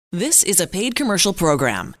This is a paid commercial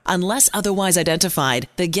program. Unless otherwise identified,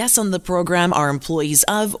 the guests on the program are employees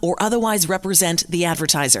of or otherwise represent the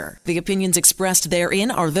advertiser. The opinions expressed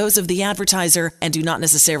therein are those of the advertiser and do not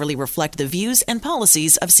necessarily reflect the views and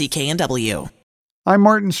policies of CKNW. I'm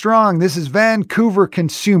Martin Strong. This is Vancouver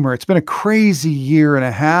Consumer. It's been a crazy year and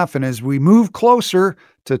a half, and as we move closer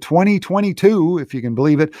to 2022, if you can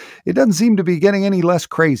believe it, it doesn't seem to be getting any less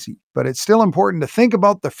crazy. But it's still important to think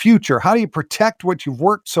about the future. How do you protect what you've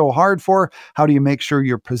worked so hard for? How do you make sure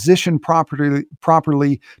you're positioned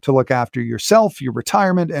properly to look after yourself, your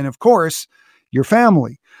retirement, and of course, your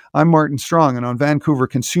family? I'm Martin Strong, and on Vancouver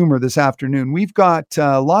Consumer this afternoon, we've got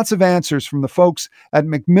lots of answers from the folks at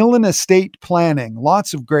McMillan Estate Planning.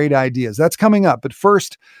 Lots of great ideas. That's coming up. But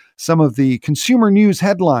first, some of the consumer news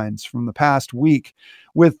headlines from the past week.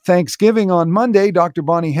 With Thanksgiving on Monday, Dr.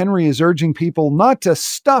 Bonnie Henry is urging people not to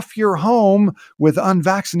stuff your home with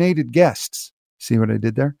unvaccinated guests. See what I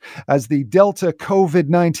did there? As the Delta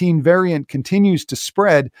COVID-19 variant continues to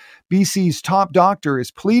spread, BC's top doctor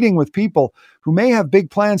is pleading with people who may have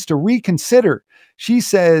big plans to reconsider. She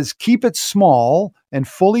says keep it small and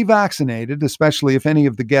fully vaccinated, especially if any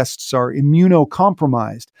of the guests are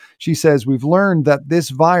immunocompromised. She says we've learned that this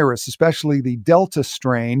virus, especially the Delta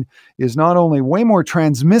strain, is not only way more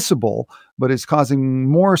transmissible, but is causing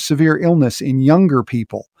more severe illness in younger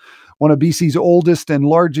people. One of BC's oldest and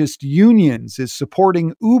largest unions is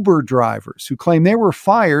supporting Uber drivers who claim they were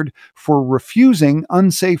fired for refusing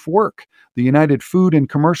unsafe work. The United Food and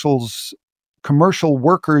Commercial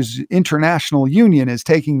Workers International Union is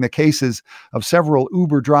taking the cases of several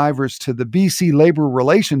Uber drivers to the BC Labour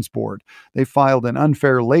Relations Board. They filed an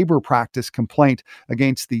unfair labor practice complaint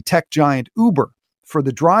against the tech giant Uber. For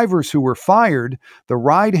the drivers who were fired, the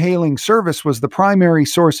ride-hailing service was the primary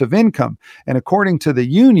source of income. And according to the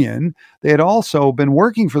union, they had also been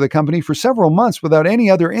working for the company for several months without any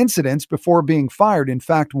other incidents before being fired. In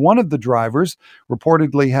fact, one of the drivers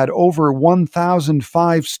reportedly had over 1,000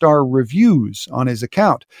 five-star reviews on his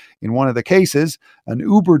account. In one of the cases, an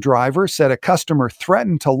Uber driver said a customer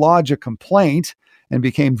threatened to lodge a complaint and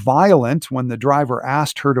became violent when the driver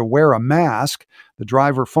asked her to wear a mask. The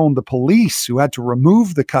driver phoned the police, who had to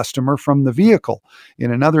remove the customer from the vehicle. In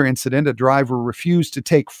another incident, a driver refused to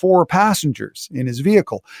take 4 passengers in his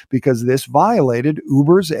vehicle because this violated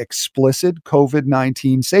Uber's explicit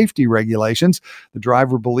COVID-19 safety regulations. The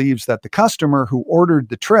driver believes that the customer who ordered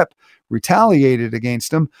the trip retaliated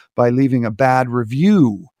against him by leaving a bad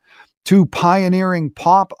review. 2 pioneering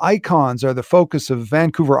pop icons are the focus of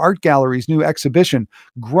Vancouver Art Gallery's new exhibition,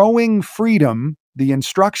 Growing Freedom, The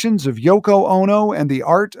Instructions of Yoko Ono and the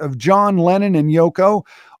Art of John Lennon and Yoko,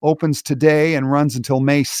 opens today and runs until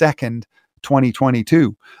May 2nd,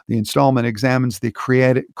 2022. The installment examines the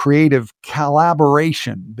creative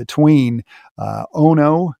collaboration between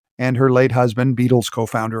Ono and her late husband, Beatles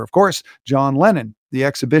co-founder, of course, John Lennon. The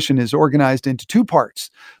exhibition is organized into 2 parts.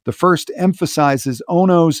 The first emphasizes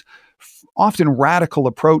Ono's often radical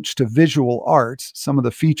approach to visual arts. Some of the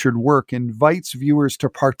featured work invites viewers to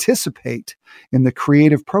participate in the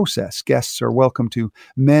creative process. Guests are welcome to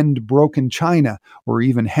mend broken china or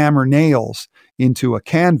even hammer nails into a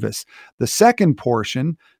canvas. The second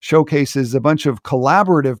portion showcases a bunch of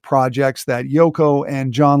collaborative projects that Yoko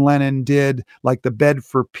and John Lennon did, like the Bed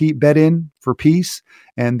In for Peace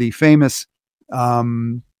and the famous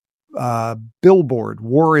billboard,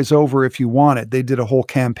 War is Over If You Want It. They did a whole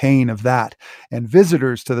campaign of that. And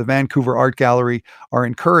visitors to the Vancouver Art Gallery are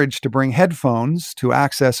encouraged to bring headphones to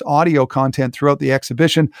access audio content throughout the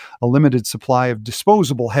exhibition. A limited supply of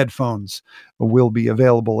disposable headphones will be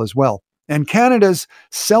available as well. And Canada's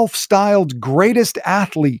self-styled greatest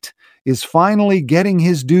athlete is finally getting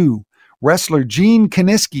his due. Wrestler Gene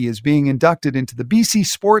Kiniski is being inducted into the BC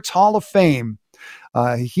Sports Hall of Fame.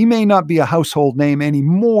 He may not be a household name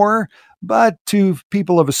anymore, but to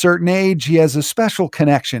people of a certain age, he has a special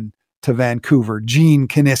connection to Vancouver. Gene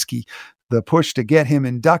Kiniski. The push to get him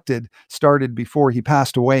inducted started before he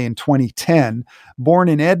passed away in 2010. Born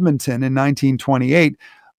in Edmonton in 1928,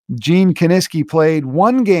 Gene Kiniski played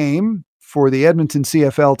 1 game for the Edmonton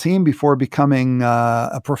CFL team before becoming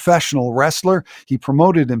a professional wrestler. He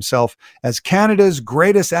promoted himself as Canada's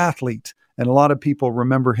greatest athlete, and a lot of people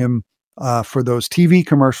remember him for those TV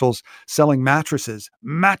commercials selling mattresses.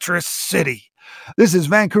 Mattress City. This is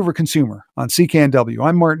Vancouver Consumer on CKNW.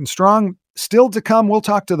 I'm Martin Strong. Still to come, we'll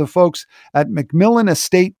talk to the folks at McMillan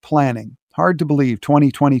Estate Planning. Hard to believe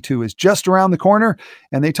 2022 is just around the corner,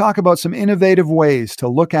 and they talk about some innovative ways to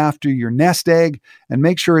look after your nest egg and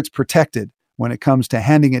make sure it's protected when it comes to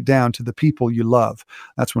handing it down to the people you love.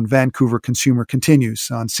 That's when Vancouver Consumer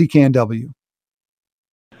continues on CKNW.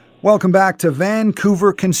 Welcome back to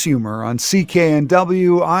Vancouver Consumer on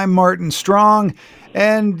CKNW. I'm Martin Strong.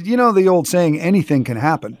 And you know the old saying, anything can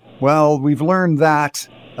happen. Well, we've learned that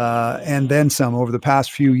and then some over the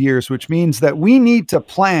past few years, which means that we need to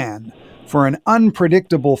plan for an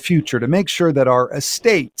unpredictable future to make sure that our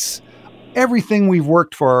estates, everything we've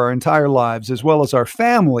worked for our entire lives, as well as our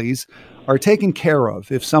families, are taken care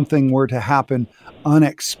of if something were to happen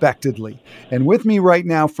unexpectedly. And with me right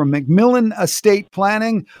now from McMillan Estate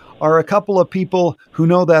Planning are a couple of people who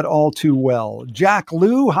know that all too well. Jack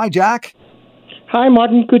Liu. Hi, Jack. Hi,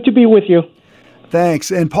 Martin. Good to be with you.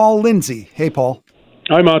 Thanks. And Paul Lindsay. Hey, Paul.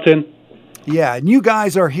 Hi, Martin. Yeah, and you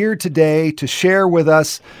guys are here today to share with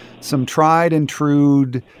us some tried and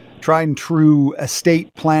true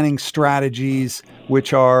estate planning strategies,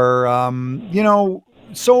 which are,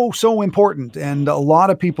 so important, and a lot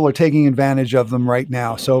of people are taking advantage of them right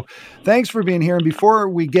now. So thanks for being here. And before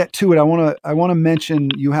we get to it, I want to mention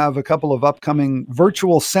you have a couple of upcoming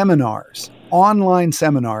virtual seminars, online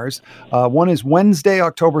seminars. One is Wednesday,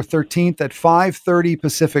 October 13th at 5:30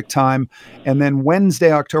 Pacific time, and then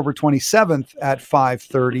Wednesday, October 27th at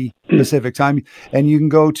 5:30 Pacific time. And you can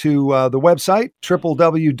go to the website,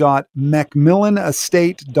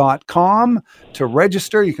 www.mcmillanestate.com to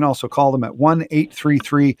register. You can also call them at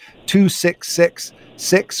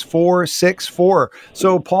 1-833-266-6464.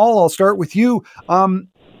 So, Paul, I'll start with you.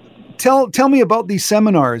 Tell me about these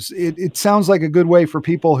seminars. It sounds like a good way for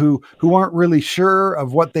people who aren't really sure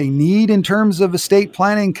of what they need in terms of estate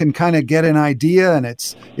planning can kind of get an idea, and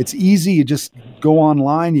it's easy. You just go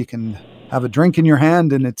online, you can have a drink in your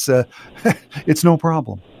hand, and it's no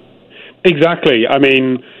problem. Exactly. I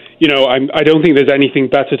mean, I don't think there's anything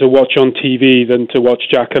better to watch on TV than to watch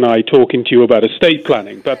Jack and I talking to you about estate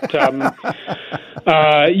planning. But the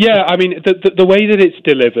way that it's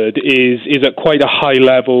delivered is at quite a high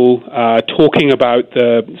level, talking about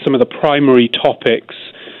some of the primary topics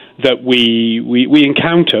that we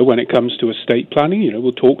encounter when it comes to estate planning.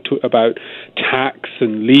 We'll talk about tax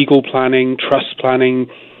and legal planning, trust planning,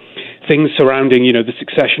 things surrounding the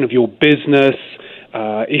succession of your business.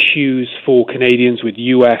 Issues for Canadians with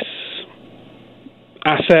U.S.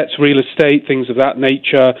 assets, real estate, things of that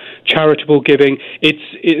nature, charitable giving.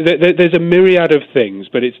 There's a myriad of things,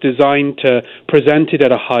 but it's designed to present it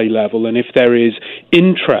at a high level. And if there is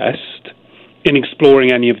interest in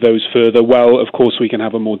exploring any of those further, well, of course, we can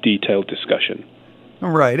have a more detailed discussion.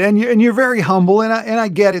 All right, and you're very humble, and I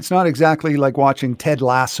get it's not exactly like watching Ted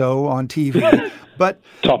Lasso on TV, but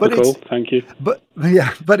topical. Thank you. But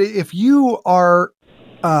if you are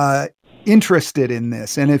interested in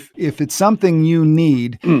this, and if it's something you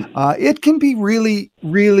need, it can be really,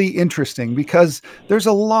 really interesting because there's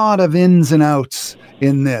a lot of ins and outs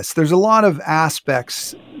in this. There's a lot of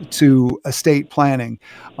aspects to estate planning.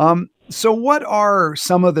 So what are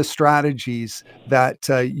some of the strategies that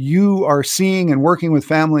you are seeing and working with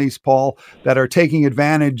families, Paul, that they are taking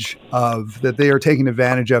advantage of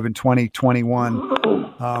in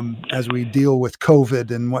 2021 as we deal with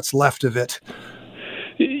COVID and what's left of it?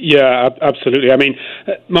 Yeah, absolutely. I mean,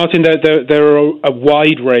 Martin, there are a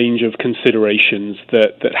wide range of considerations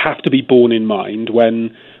that have to be borne in mind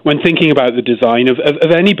when thinking about the design of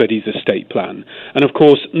anybody's estate plan. And of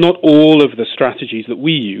course, not all of the strategies that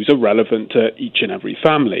we use are relevant to each and every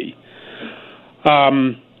family.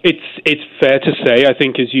 It's fair to say, I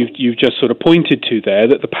think, as you've just sort of pointed to there,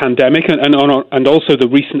 that the pandemic and also the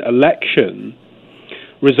recent election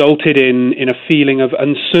resulted in a feeling of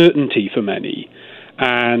uncertainty for many.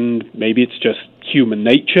 And maybe it's just human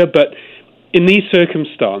nature, but in these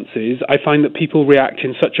circumstances, I find that people react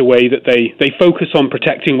in such a way that they focus on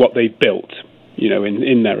protecting what they've built,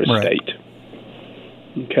 in their estate.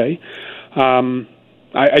 Right. Okay.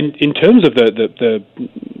 In terms of the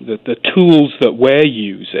tools that we're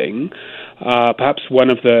using, perhaps one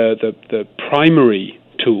of the primary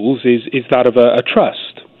tools is that of a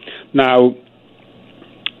trust. Now,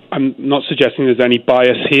 I'm not suggesting there's any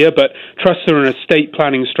bias here, but trusts are an estate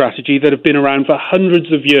planning strategy that have been around for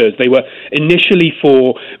hundreds of years. They were initially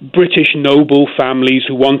for British noble families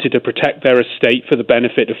who wanted to protect their estate for the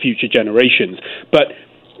benefit of future generations, but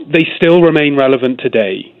they still remain relevant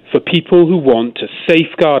today for people who want to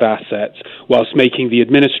safeguard assets whilst making the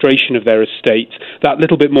administration of their estates that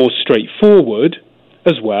little bit more straightforward,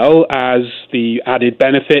 as well as the added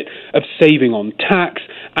benefit of saving on tax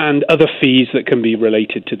and other fees that can be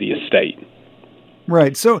related to the estate.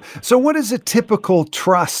 Right. So what is a typical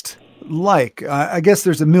trust like? I guess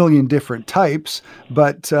there's a million different types,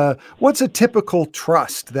 but what's a typical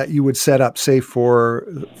trust that you would set up, say, for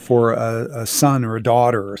a son or a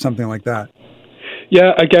daughter or something like that?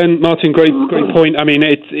 Yeah, again, Martin, great point. I mean,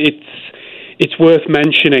 it's it's worth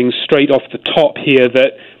mentioning straight off the top here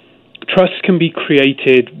that trusts can be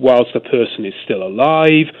created whilst the person is still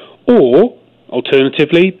alive, or,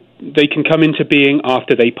 alternatively, they can come into being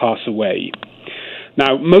after they pass away.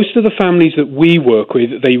 Now, most of the families that we work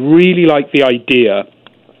with, they really like the idea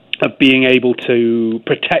of being able to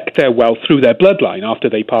protect their wealth through their bloodline after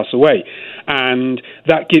they pass away. And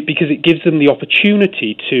because it gives them the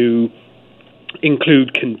opportunity to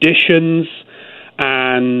include conditions,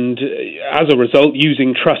 and as a result,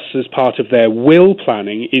 using trusts as part of their will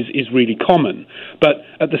planning is really common. But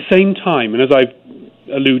at the same time, and as I've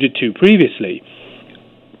alluded to previously,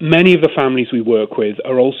 many of the families we work with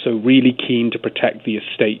are also really keen to protect the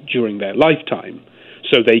estate during their lifetime,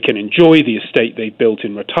 so they can enjoy the estate they've built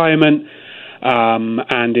in retirement.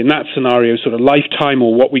 And in that scenario, sort of lifetime,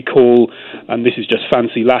 or what we call, and this is just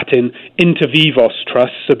fancy Latin, inter vivos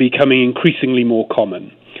trusts are becoming increasingly more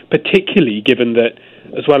common, particularly given that,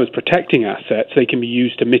 as well as protecting assets, they can be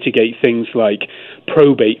used to mitigate things like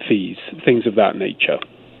probate fees, things of that nature.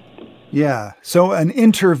 Yeah, so an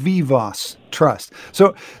inter vivos trust.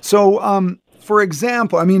 So, for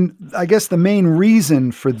example, I mean, I guess the main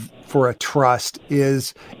reason for a trust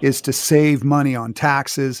is to save money on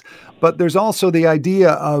taxes, but there's also the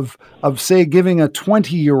idea of say giving a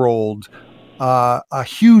 20-year-old a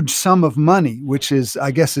huge sum of money, which is,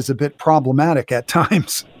 I guess, is a bit problematic at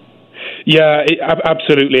times. Yeah,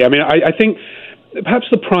 absolutely. I mean, I think perhaps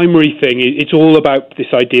the primary thing, it's all about this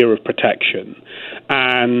idea of protection.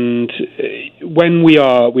 And when we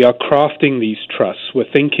are crafting these trusts, we're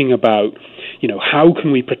thinking about, how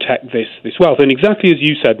can we protect this wealth? And exactly as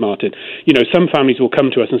you said, Martin, some families will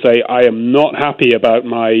come to us and say, I am not happy about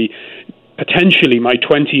potentially my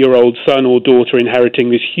 20-year-old son or daughter inheriting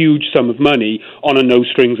this huge sum of money on a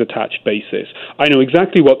no-strings-attached basis. I know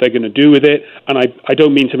exactly what they're going to do with it, and I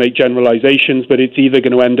don't mean to make generalizations, but it's either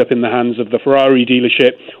going to end up in the hands of the Ferrari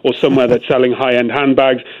dealership or somewhere that's selling high-end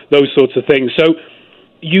handbags, those sorts of things. So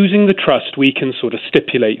using the trust, we can sort of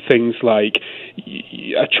stipulate things like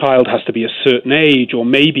a child has to be a certain age, or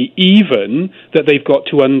maybe even that they've got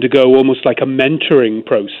to undergo almost like a mentoring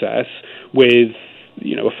process with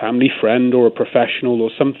a family friend or a professional or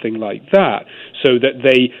something like that, so that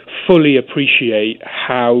they fully appreciate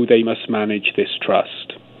how they must manage this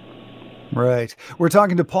trust. Right. We're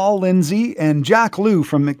talking to Paul Lindsay and Jack Liu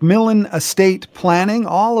from Macmillan Estate Planning,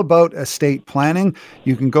 all about estate planning.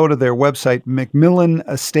 You can go to their website,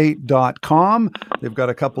 macmillanestate.com. They've got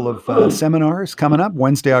a couple of seminars coming up,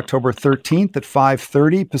 Wednesday, October 13th at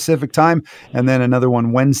 5:30 Pacific time, and then another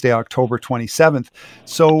one Wednesday, October 27th.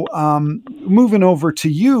 So moving over to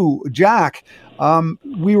you, Jack,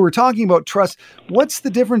 we were talking about trust. What's the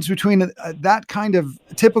difference between that kind of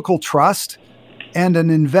typical trust and an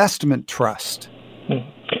investment trust?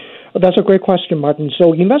 That's a great question, Martin.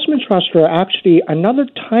 So investment trusts are actually another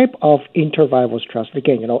type of inter vivos trust,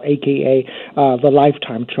 again, aka the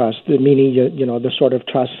lifetime trust, meaning, the sort of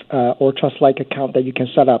trust or trust-like account that you can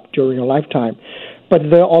set up during a lifetime. But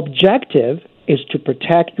the objective is to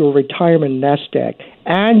protect your retirement nest egg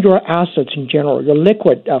and your assets in general, your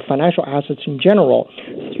liquid financial assets in general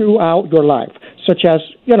throughout your life, such as,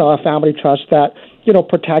 a family trust that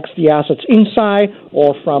protects the assets inside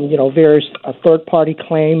or from, various third-party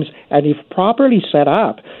claims. And if properly set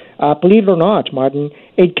up, believe it or not, Martin,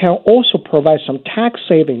 it can also provide some tax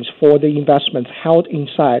savings for the investments held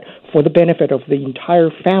inside for the benefit of the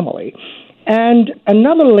entire family. And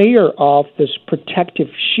another layer of this protective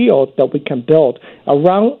shield that we can build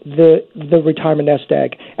around the retirement nest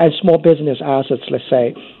egg and small business assets, let's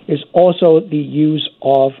say, is also the use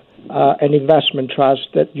of an investment trust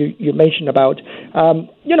that you mentioned about.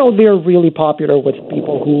 They're really popular with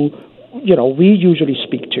people who, we usually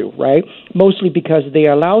speak to, right? Mostly because they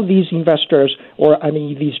allow these investors,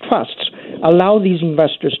 these trusts, allow these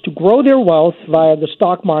investors to grow their wealth via the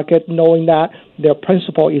stock market, knowing that their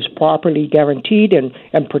principal is properly guaranteed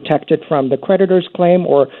and protected from the creditor's claim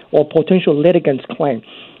or potential litigant's claim.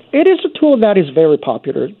 It is a tool that is very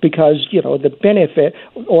popular because, the benefit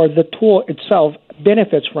or the tool itself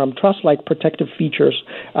benefits from trust-like protective features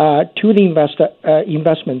to the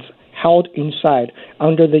investments held inside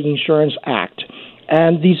under the Insurance Act.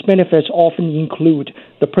 And these benefits often include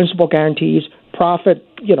the principal guarantees, profit,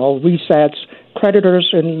 resets, creditors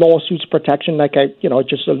and lawsuits protection, like I,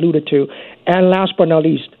 just alluded to, and last but not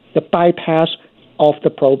least, the bypass of the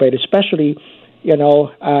probate, especially,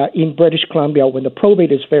 in British Columbia when the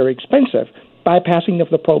probate is very expensive. Bypassing of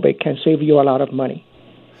the probate can save you a lot of money.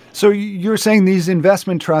 So you're saying these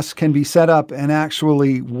investment trusts can be set up and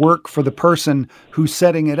actually work for the person who's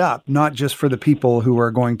setting it up, not just for the people who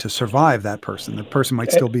are going to survive that person. The person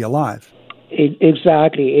might still be alive.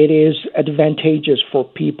 Exactly. It is advantageous for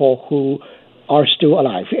people who are still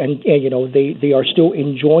alive, and they are still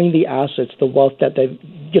enjoying the assets, the wealth that they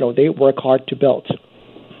work hard to build.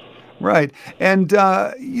 Right. And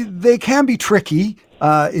they can be tricky,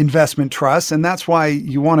 investment trusts, and that's why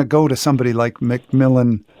you want to go to somebody like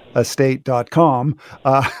McMillanEstate.com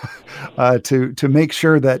to make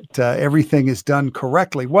sure that everything is done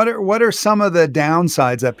correctly. What are some of the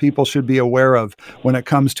downsides that people should be aware of when it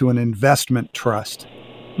comes to an investment trust?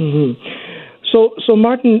 Mm-hmm. So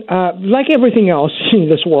Martin, like everything else in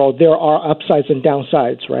this world, there are upsides and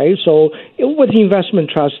downsides, right? So with the investment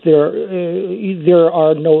trust, there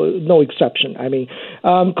are no exception. I mean,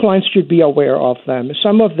 clients should be aware of them.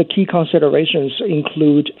 Some of the key considerations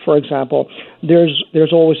include, for example,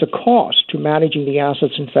 there's always a cost to managing the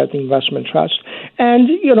assets inside the investment trust, and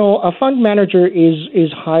a fund manager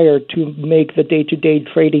is hired to make the day-to-day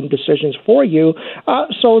trading decisions for you.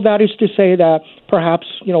 So that is to say that perhaps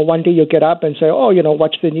one day you'll get up and say,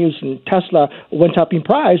 watch the news and Tesla went up in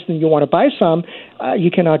price and you want to buy some.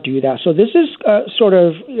 You cannot do that. So this is sort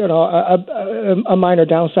of a minor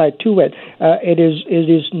downside to it. It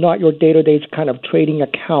is not your day-to-day kind of trading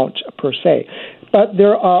account per se. But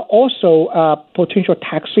there are also potential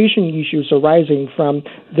taxation issues arising from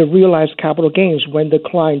the realized capital gains when the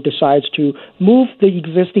client decides to move the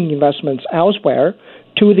existing investments elsewhere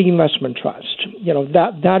to the investment trust.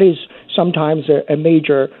 That is sometimes a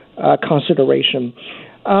major consideration.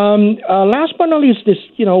 Last but not least,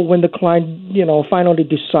 when the client finally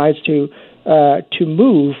decides to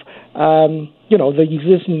move the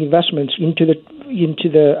existing investments into the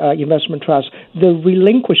investment trust, the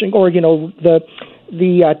relinquishing or the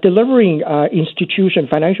delivering institution,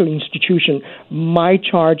 financial institution, might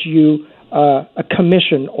charge you a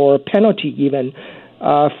commission or a penalty even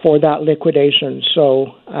for that liquidation.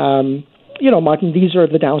 So Martin, these are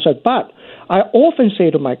the downsides. But I often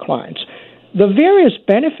say to my clients, the various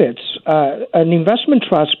benefits an investment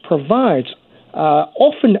trust provides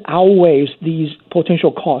often outweighs these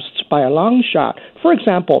potential costs by a long shot. For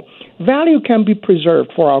example, value can be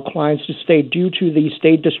preserved for our clients to stay due to the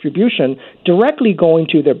estate distribution directly going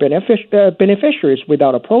to their beneficiaries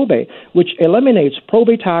without a probate, which eliminates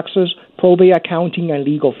probate taxes, probate accounting, and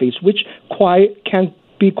legal fees, which can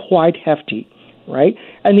be quite hefty, right?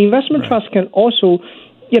 And the investment trust can also,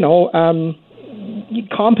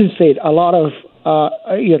 compensate a lot of,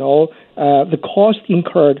 the cost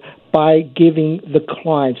incurred by giving the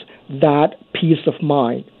clients that peace of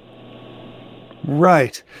mind.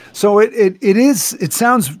 Right. So it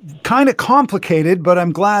sounds kind of complicated, but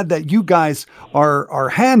I'm glad that you guys are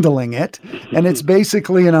handling it. And it's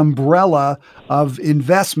basically an umbrella of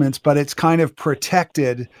investments, but it's kind of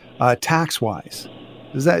protected tax-wise.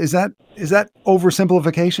 Is that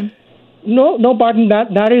oversimplification? No, Barton,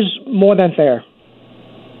 that is more than fair.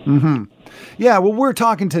 Mm-hmm. Yeah, well, we're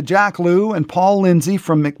talking to Jack Liu and Paul Lindsay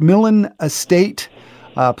from McMillan Estate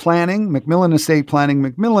Planning, McMillan Estate Planning.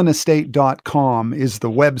 McMillanestate.com is the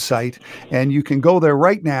website, and you can go there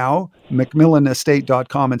right now,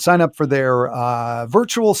 McMillanestate.com, and sign up for their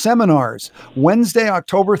virtual seminars, Wednesday,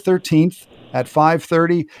 October 13th at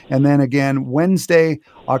 5:30, and then again Wednesday,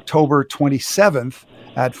 October 27th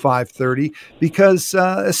at 5:30, because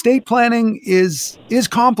estate planning is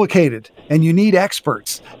complicated and you need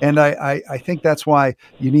experts. And I think that's why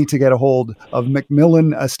you need to get a hold of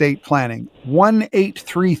McMillan Estate Planning.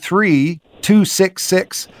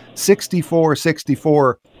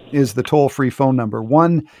 1-833-266-6464 is the toll-free phone number.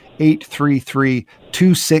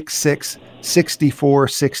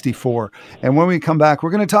 1-833-266-6464. And when we come back,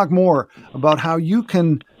 we're going to talk more about how you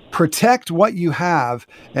can protect what you have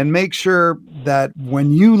and make sure that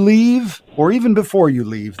when you leave, or even before you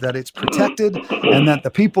leave, that it's protected and that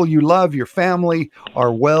the people you love, your family,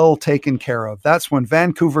 are well taken care of. That's when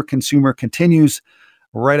Vancouver Consumer continues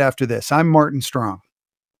right after this. I'm Martin Strong.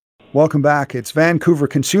 Welcome back. It's Vancouver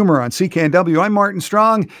Consumer on CKNW. I'm Martin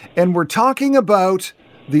Strong, and we're talking about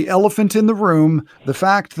the elephant in the room, the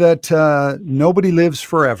fact that nobody lives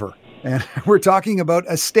forever. And we're talking about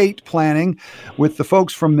estate planning with the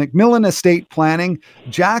folks from McMillan Estate Planning,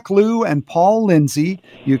 Jack Liu and Paul Lindsay.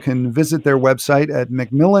 You can visit their website at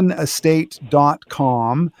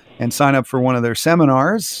McMillanestate.com and sign up for one of their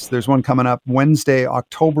seminars. There's one coming up Wednesday,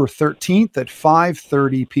 October 13th at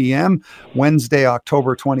 5:30 p.m., Wednesday,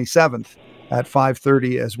 October 27th at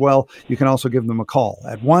 5:30 as well. You can also give them a call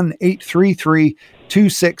at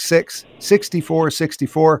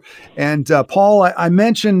 1-833-266-6464. And Paul, I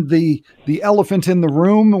mentioned the elephant in the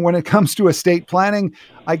room when it comes to estate planning.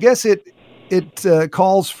 I guess it it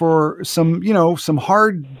calls for some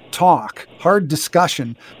hard talk, hard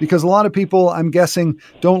discussion, because a lot of people, I'm guessing,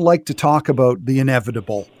 don't like to talk about the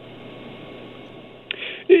inevitable.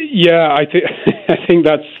 Yeah, I think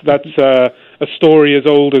that's a story as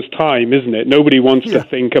old as time, isn't it? Nobody wants to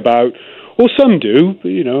think about, or some do.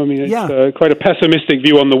 It's quite a pessimistic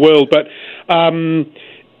view on the world, but.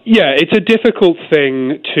 It's a difficult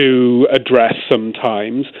thing to address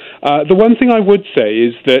sometimes. The one thing I would say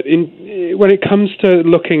is that when it comes to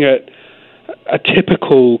looking at a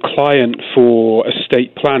typical client for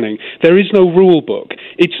estate planning, there is no rule book.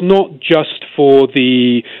 It's not just for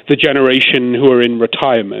the generation who are in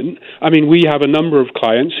retirement. I mean, we have a number of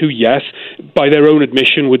clients who, yes, by their own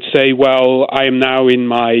admission would say, well, I am now in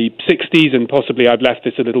my 60s and possibly I've left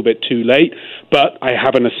this a little bit too late, but I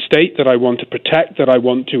have an estate that I want to protect, that I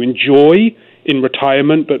want to enjoy in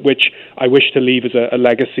retirement, but which I wish to leave as a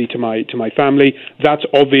legacy to my family. That's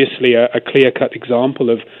obviously a clear-cut example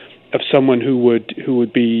of someone who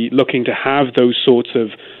would be looking to have those sorts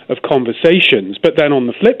of conversations. But then on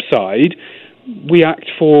the flip side, we act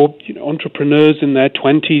for entrepreneurs in their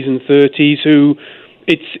 20s and 30s who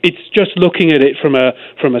it's just looking at it from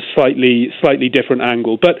a slightly different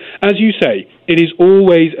angle. But as you say, it is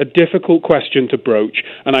always a difficult question to broach,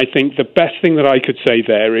 and I think the best thing that I could say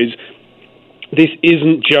there is this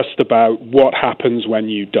isn't just about what happens when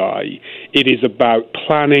you die. It is about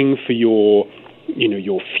planning for your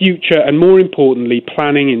future, and more importantly,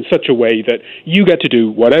 planning in such a way that you get to do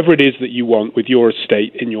whatever it is that you want with your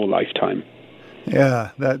estate in your lifetime.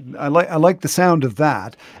 Yeah, I like the sound of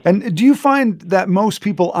that. And do you find that most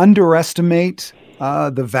people underestimate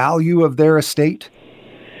the value of their estate?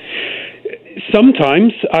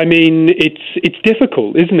 Sometimes. I mean, it's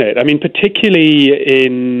difficult, isn't it? I mean, particularly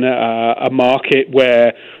in a market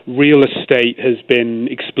where real estate has been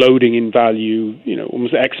exploding in value,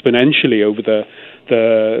 almost exponentially over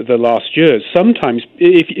the last years. Sometimes,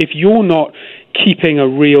 if you're not keeping a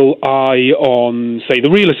real eye on, say, the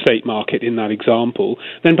real estate market in that example,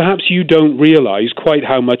 then perhaps you don't realize quite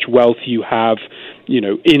how much wealth you have,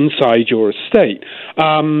 inside your estate.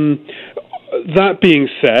 That being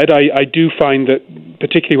said, I do find that,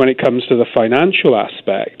 particularly when it comes to the financial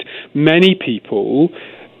aspect, many people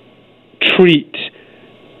treat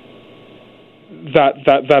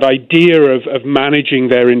that idea of managing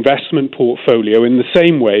their investment portfolio in the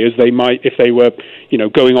same way as they might if they were,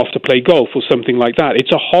 going off to play golf or something like that.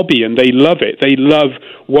 It's a hobby and they love it. They love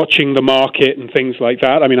watching the market and things like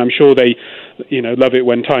that. I mean, I'm sure they, love it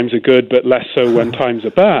when times are good, but less so when times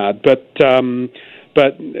are bad. But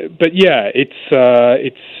yeah, it's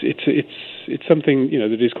something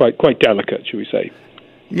that is quite delicate, shall we say?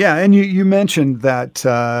 Yeah, and you mentioned that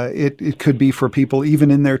it could be for people even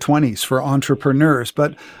in their 20s, for entrepreneurs.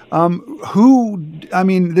 But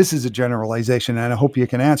this is a generalization, and I hope you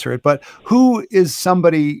can answer it. But who is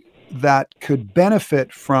somebody that could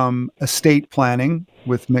benefit from estate planning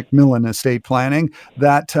with Macmillan Estate Planning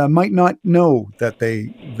that might not know that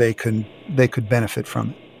they could benefit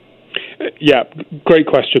from it? Yeah, great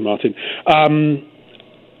question, Martin.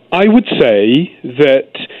 I would say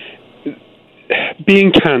that,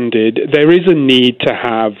 being candid, there is a need to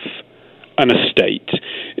have an estate.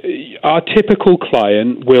 Our typical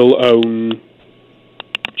client will own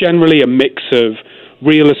generally a mix of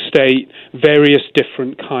real estate, various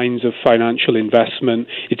different kinds of financial investment.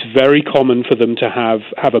 It's very common for them to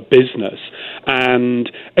have a business. And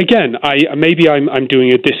again, I'm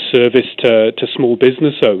doing a disservice to small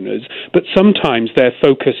business owners, but sometimes they're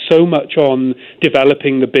focused so much on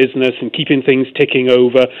developing the business and keeping things ticking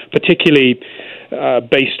over, particularly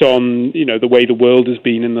based on the way the world has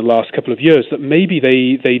been in the last couple of years, that maybe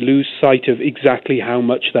they lose sight of exactly how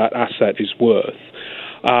much that asset is worth.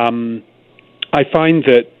 I find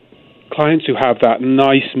that clients who have that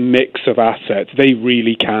nice mix of assets, they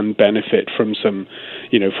really can benefit from some,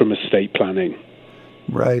 from estate planning.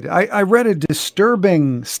 Right. I read a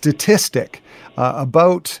disturbing statistic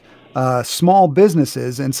about small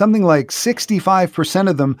businesses, and something like 65%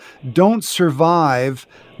 of them don't survive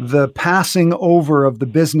the passing over of the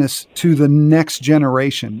business to the next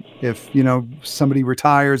generation. If, somebody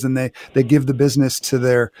retires and they give the business to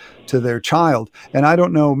their child. And I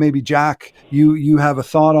don't know, maybe Jack, you have a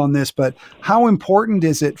thought on this, but how important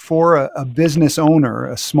is it for a business owner,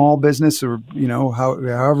 a small business, or,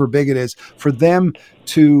 however big it is, for them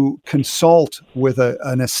to consult with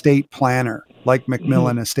an estate planner like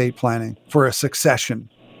Macmillan Estate Planning for a succession?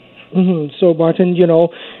 So, Martin, your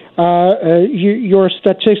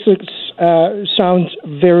statistics sounds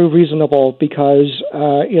very reasonable because,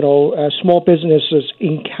 small businesses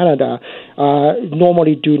in Canada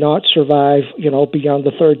normally do not survive, beyond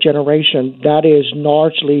the third generation. That is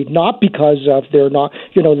largely not because of they're not,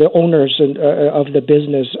 the owners of the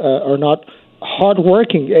business are not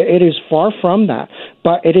hardworking. It is far from that,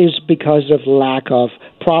 but it is because of lack of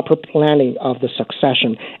proper planning of the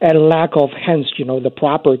succession and lack of, hence, the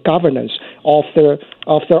proper governance of their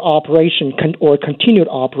operation or continued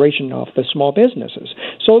operation of the small businesses.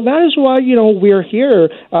 So that is why, we're here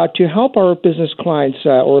to help our business clients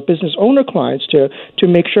or business owner clients to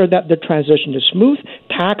make sure that the transition is smooth.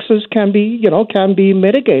 Taxes can be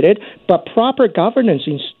mitigated, but proper governance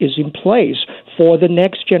is in place for the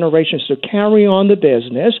next generations to carry on the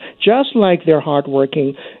business, just like their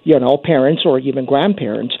hardworking, parents or even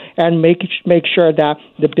grandparents, and make sure that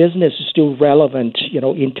the business is still relevant,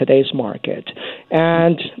 in today's market.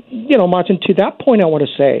 And, Martin, to that point, I want to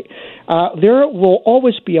say there will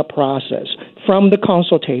always be a process from the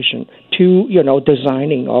consultation to,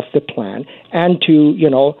 designing of the plan and to,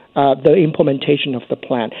 the implementation of the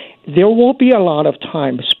plan. There will be a lot of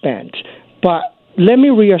time spent, but let me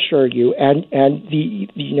reassure you and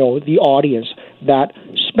the audience that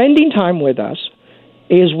spending time with us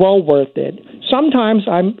is well worth it. Sometimes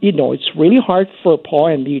it's really hard for Paul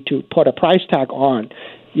and me to put a price tag on,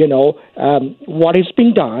 what is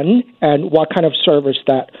being done and what kind of service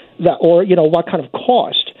that or what kind of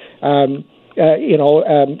cost, in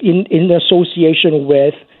association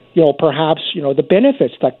with, perhaps the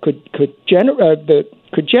benefits that could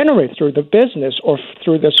generate through the business or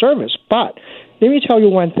through the service. But let me tell you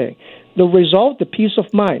one thing: the result, the peace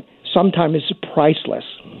of mind, sometimes is priceless.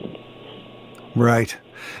 Right.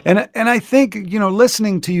 And I think,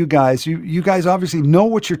 listening to you guys, you guys obviously know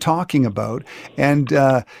what you're talking about. And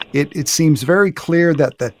it seems very clear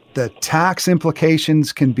that the tax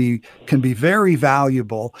implications can be very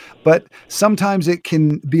valuable, but sometimes it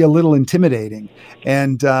can be a little intimidating.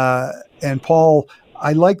 And Paul,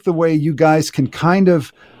 I like the way you guys can kind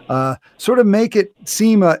of sort of make it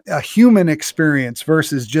seem a human experience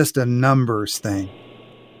versus just a numbers thing.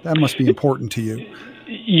 That must be important to you.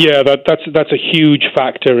 Yeah, that's a huge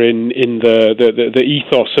factor in the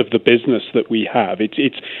ethos of the business that we have.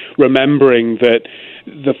 It's remembering that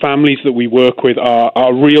the families that we work with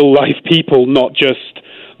are real life people, not just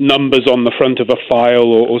numbers on the front of a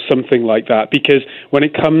file or something like that. Because when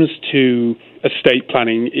it comes to estate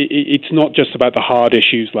planning, it's not just about the hard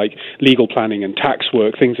issues like legal planning and tax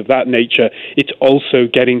work, things of that nature. It's also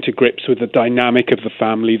getting to grips with the dynamic of the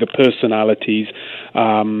family, the personalities,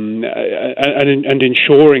 and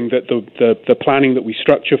ensuring that the planning that we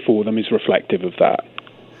structure for them is reflective of that.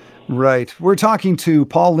 Right. We're talking to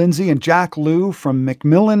Paul Lindsay and Jack Liu from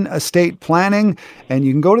McMillan Estate Planning, and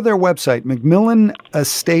you can go to their website,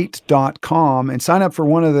 mcmillanestate.com, and sign up for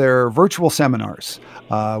one of their virtual seminars.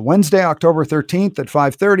 Wednesday, October 13th at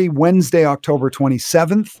 5:30, Wednesday, October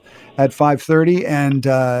 27th at 5:30, and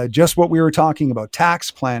just what we were talking about: tax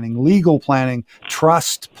planning, legal planning,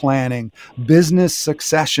 trust planning, business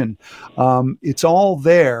succession. It's all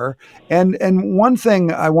there. And one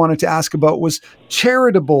thing I wanted to ask about was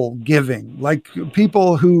charitable giving, like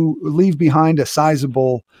people who leave behind a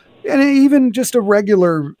sizable, and even just a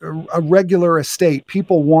regular estate.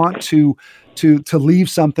 People want to leave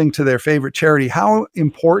something to their favorite charity. How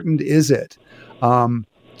important is it to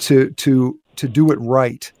do it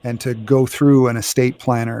right and to go through an estate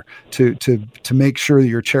planner to make sure that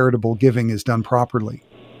your charitable giving is done properly?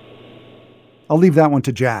 I'll leave that one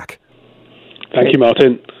to Jack. Thank you,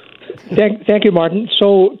 Martin. Thank you, Martin.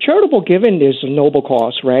 So charitable giving is a noble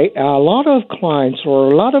cause, right? A lot of clients or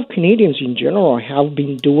a lot of Canadians in general have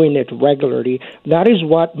been doing it regularly. That is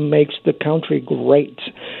what makes the country great.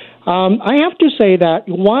 I have to say that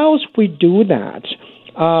whilst we do that,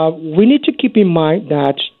 we need to keep in mind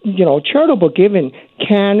that, charitable giving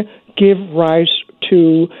can give rise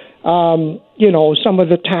to, some of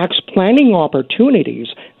the tax planning opportunities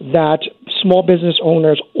that small business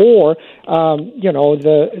owners or,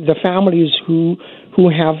 the families who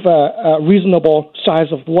have a reasonable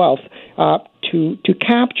size of wealth to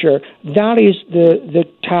capture. That is the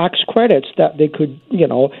tax credits that they could,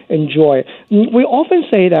 enjoy. We often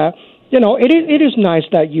say that, it is nice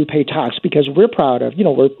that you pay tax because we're proud of,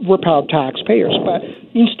 we're proud taxpayers. But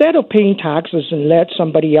instead of paying taxes and let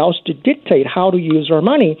somebody else to dictate how to use our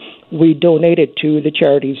money, we donate it to the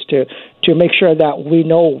charities to make sure that we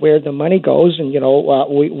know where the money goes and,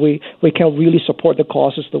 we can really support the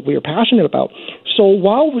causes that we are passionate about. So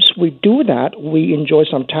while we do that, we enjoy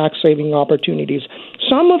some tax saving opportunities.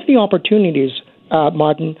 Some of the opportunities,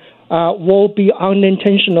 Martin, will be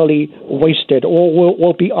unintentionally wasted or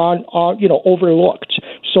will be overlooked.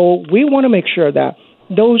 So we want to make sure that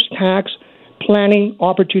those tax planning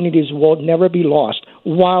opportunities will never be lost,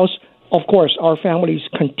 whilst, of course, our families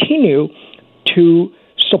continue to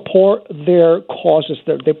support their causes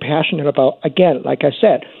that they're passionate about. Again, like I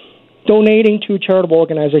said, donating to charitable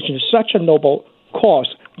organizations is such a noble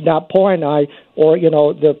cause that Paul and I, or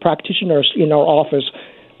the practitioners in our office,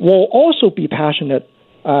 will also be passionate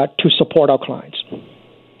to support our clients.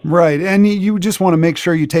 Right, and you just want to make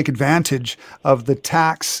sure you take advantage of the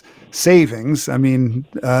tax savings. I mean,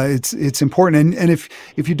 it's important, and if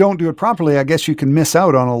you don't do it properly, I guess you can miss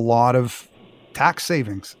out on a lot of tax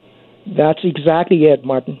savings. That's exactly it,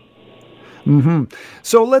 Martin. Mm-hmm.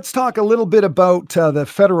 So let's talk a little bit about the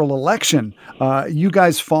federal election. You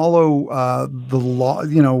guys follow the law,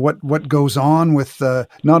 what goes on with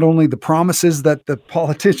not only the promises that the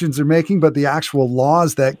politicians are making, but the actual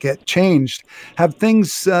laws that get changed. Have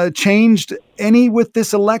things changed any with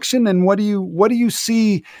this election? And what do you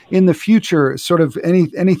see in the future? Sort of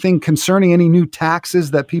anything concerning any new taxes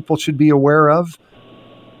that people should be aware of?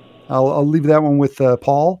 I'll leave that one with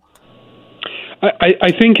Paul.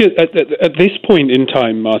 I think at this point in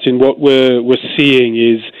time, Martin, what we're seeing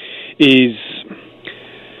is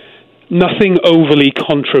nothing overly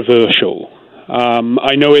controversial.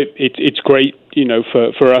 I know it's great,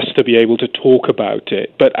 for us to be able to talk about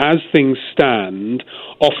it, but as things stand,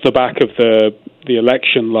 off the back of the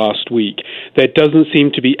election last week, there doesn't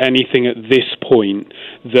seem to be anything at this point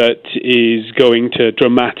that is going to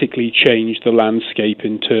dramatically change the landscape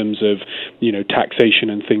in terms of, taxation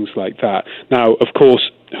and things like that. Now, of course,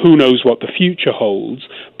 who knows what the future holds,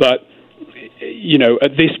 but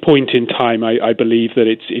at this point in time, I believe that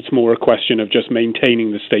it's more a question of just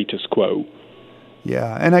maintaining the status quo.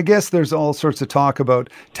 Yeah, and I guess there's all sorts of talk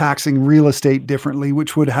about taxing real estate differently,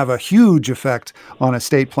 which would have a huge effect on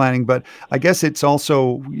estate planning. But I guess it's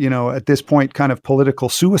also, at this point, kind of political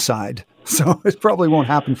suicide. So it probably won't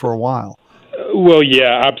happen for a while. Well,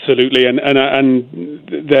 yeah, absolutely, and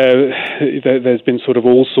there's been sort of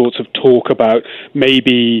all sorts of talk about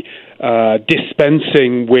maybe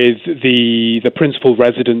dispensing with the principal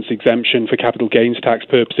residence exemption for capital gains tax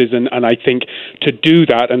purposes, and I think to do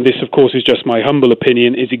that, and this of course is just my humble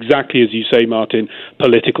opinion, is exactly as you say, Martin,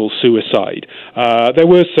 political suicide. There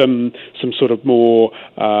were some sort of more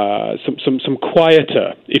some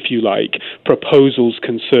quieter, if you like, proposals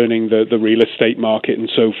concerning the real estate market and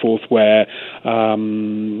so forth, where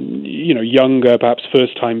younger, perhaps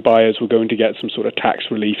first-time buyers were going to get some sort of tax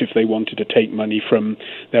relief if they wanted to take money from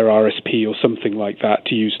their RSP or something like that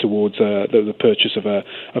to use towards the purchase of a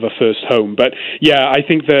first home. But yeah, I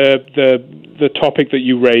think the topic that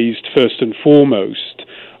you raised first and foremost,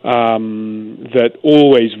 that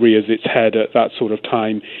always rears its head at that sort of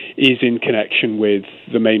time, is in connection with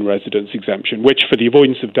the main residence exemption, which, for the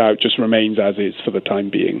avoidance of doubt, just remains as is for the time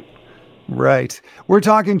being. Right. We're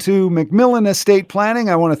talking to Macmillan Estate Planning.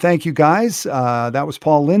 I want to thank you guys. That was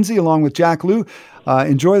Paul Lindsay along with Jack Liu.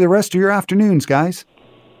 Enjoy the rest of your afternoons, guys.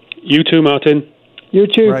 You too, Martin. You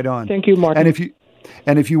too. Right on. Thank you, Martin.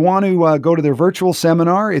 And if you want to go to their virtual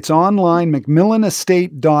seminar, it's online,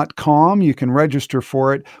 macmillanestate.com. You can register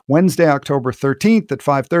for it Wednesday, October 13th at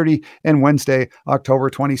 5:30 and Wednesday, October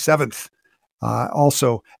 27th,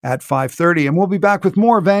 also at 5:30. And we'll be back with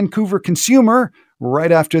more Vancouver Consumer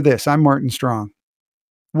right after this. I'm Martin Strong.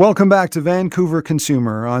 Welcome back to Vancouver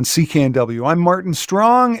Consumer on CKNW. I'm Martin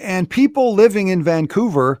Strong, and people living in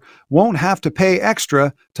Vancouver won't have to pay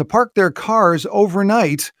extra to park their cars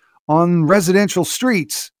overnight on residential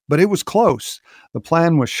streets, but it was close. The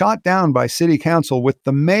plan was shot down by City Council, with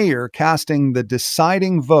the mayor casting the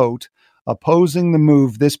deciding vote opposing the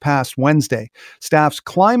move this past Wednesday. Staff's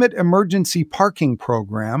climate emergency parking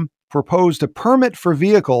program proposed a permit for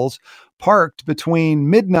vehicles parked between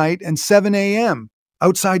midnight and 7 a.m.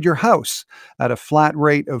 outside your house at a flat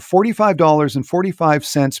rate of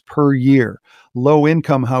 $45.45 per year.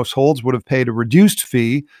 Low-income households would have paid a reduced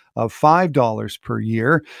fee of $5 per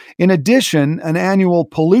year. In addition, an annual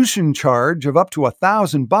pollution charge of up to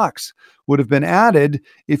 $1,000 would have been added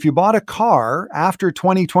if you bought a car after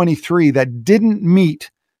 2023 that didn't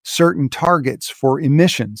meet certain targets for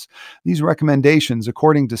emissions. These recommendations,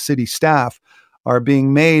 according to city staff, are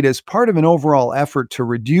being made as part of an overall effort to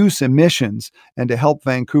reduce emissions and to help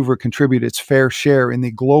Vancouver contribute its fair share in the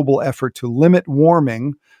global effort to limit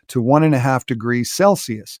warming to 1.5 degrees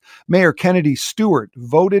Celsius. Mayor Kennedy Stewart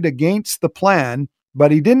voted against the plan, but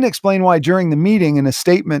he didn't explain why during the meeting. In a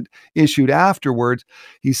statement issued afterwards,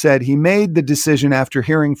 he said he made the decision after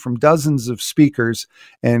hearing from dozens of speakers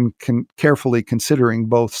and carefully considering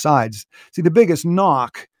both sides. See, the biggest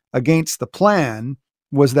knock against the plan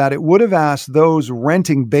was that it would have asked those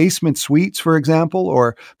renting basement suites, for example,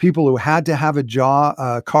 or people who had to have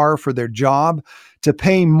a car for their job to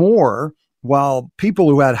pay more, while people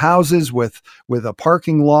who had houses with a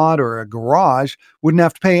parking lot or a garage wouldn't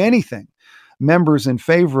have to pay anything. Members in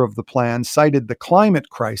favor of the plan cited the climate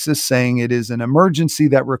crisis, saying it is an emergency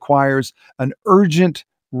that requires an urgent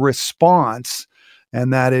response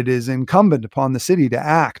and that it is incumbent upon the city to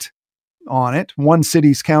act on it. One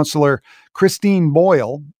city's councillor, Christine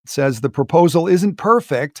Boyle, says the proposal isn't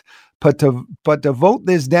perfect, but to vote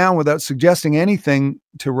this down without suggesting anything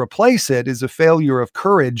to replace it is a failure of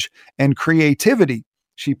courage and creativity.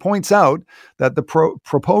 She points out that the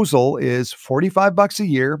proposal is $45 a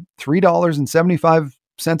year,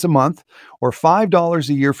 $3.75 a month, or $5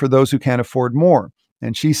 a year for those who can't afford more.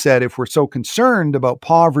 And she said, if we're so concerned about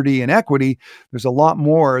poverty and equity, there's a lot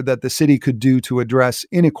more that the city could do to address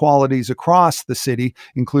inequalities across the city,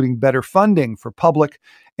 including better funding for public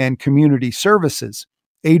and community services.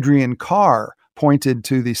 Adrian Carr pointed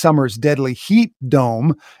to the summer's deadly heat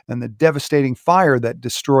dome and the devastating fire that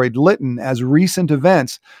destroyed Lytton as recent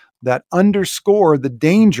events that underscore the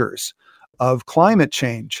dangers of climate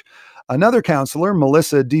change. Another councillor,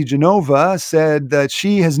 Melissa DeGenova, said that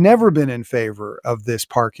she has never been in favor of this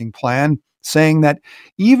parking plan, saying that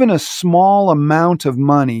even a small amount of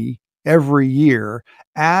money every year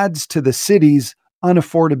adds to the city's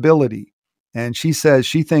unaffordability. And she says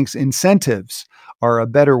she thinks incentives are a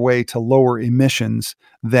better way to lower emissions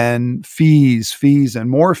than fees, and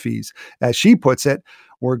more fees. As she puts it,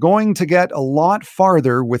 we're going to get a lot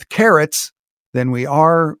farther with carrots than we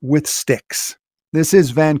are with sticks. This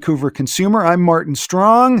is Vancouver Consumer. I'm Martin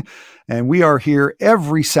Strong, and we are here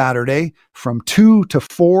every Saturday from 2 to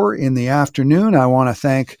 4 in the afternoon. I want to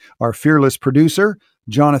thank our fearless producer,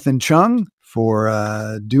 Jonathan Chung,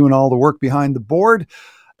 for doing all the work behind the board.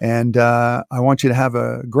 And I want you to have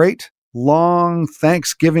a great, long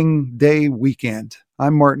Thanksgiving Day weekend.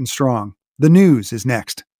 I'm Martin Strong. The news is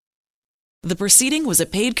next. The proceeding was a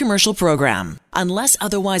paid commercial program. Unless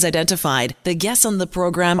otherwise identified, the guests on the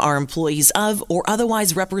program are employees of or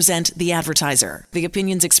otherwise represent the advertiser. The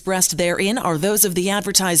opinions expressed therein are those of the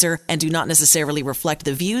advertiser and do not necessarily reflect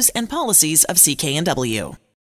the views and policies of CKNW.